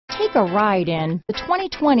Take a ride in the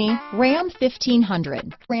 2020 Ram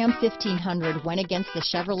 1500. Ram 1500 went against the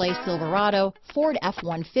Chevrolet Silverado, Ford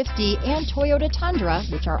F-150, and Toyota Tundra,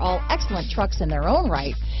 which are all excellent trucks in their own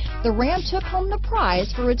right. The Ram took home the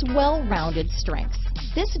prize for its well-rounded strengths.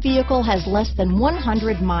 This vehicle has less than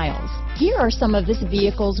 100 miles. Here are some of this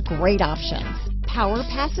vehicle's great options: power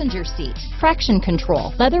passenger seat, traction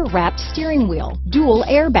control, leather-wrapped steering wheel, dual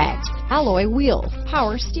airbags, alloy wheels,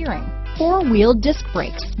 power steering, four-wheel disc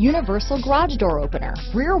brakes, universal garage door opener,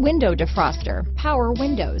 rear window defroster, power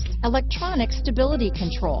windows, electronic stability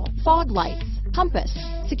control, fog lights, compass,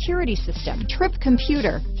 security system, trip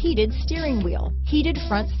computer, heated steering wheel, heated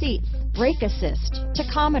front seats, brake assist,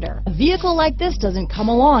 tachometer. A vehicle like this doesn't come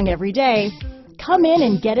along every day. Come in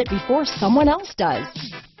and get it before someone else does.